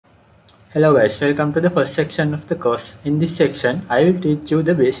Hello guys, welcome to the first section of the course. In this section, I will teach you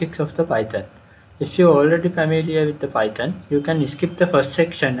the basics of the Python. If you are already familiar with the Python, you can skip the first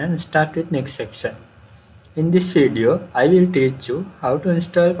section and start with next section. In this video, I will teach you how to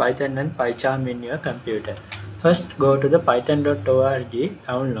install Python and PyCharm in your computer. First, go to the python.org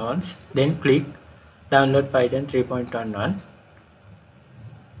downloads, then click download Python 3.11.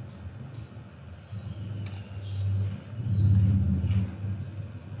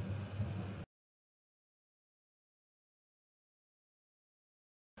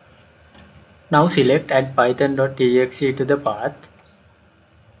 Now select add python.exe to the path.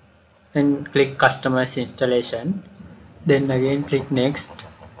 Then click customize installation. Then again click next.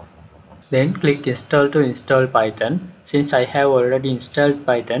 Then click install to install Python. Since I have already installed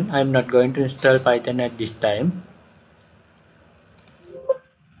Python, I am not going to install Python at this time.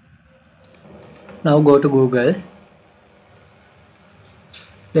 Now go to Google.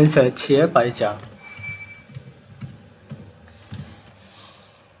 Then search here PyCharm.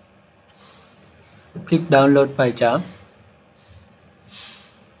 Click download PyCharm.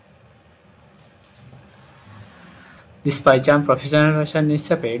 This PyCharm professional version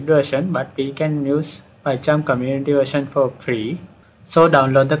is a paid version, but we can use PyCharm community version for free. So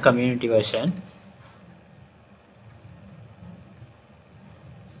download the community version.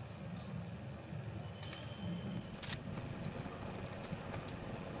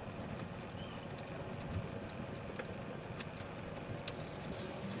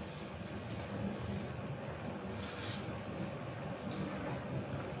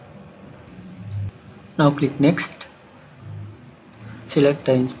 Now click next. Select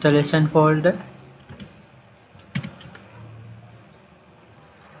the installation folder.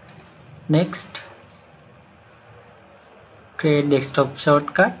 Next, create desktop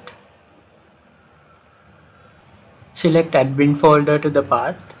shortcut. Select admin folder to the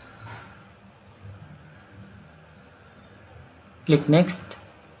path. Click next,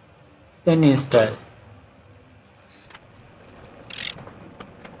 then install.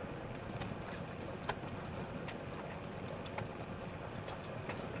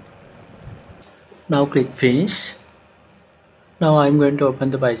 Now click finish. Now I am going to open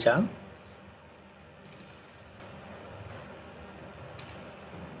the PyCharm.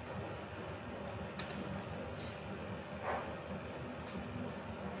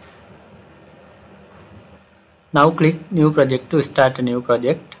 Now click new project to start a new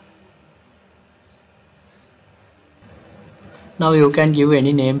project. Now you can give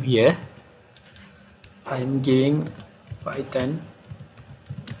any name here. I am giving Python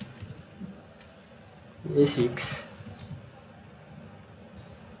basics.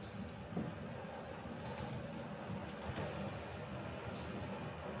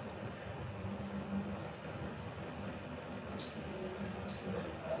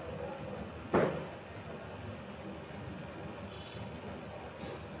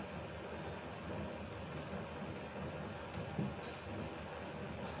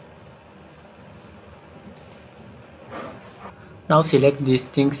 Now select these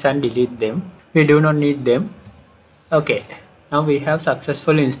things and delete them. We do not need them. Okay, now we have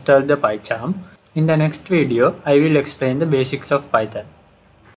successfully installed the PyCharm. In the next video, I will explain the basics of Python.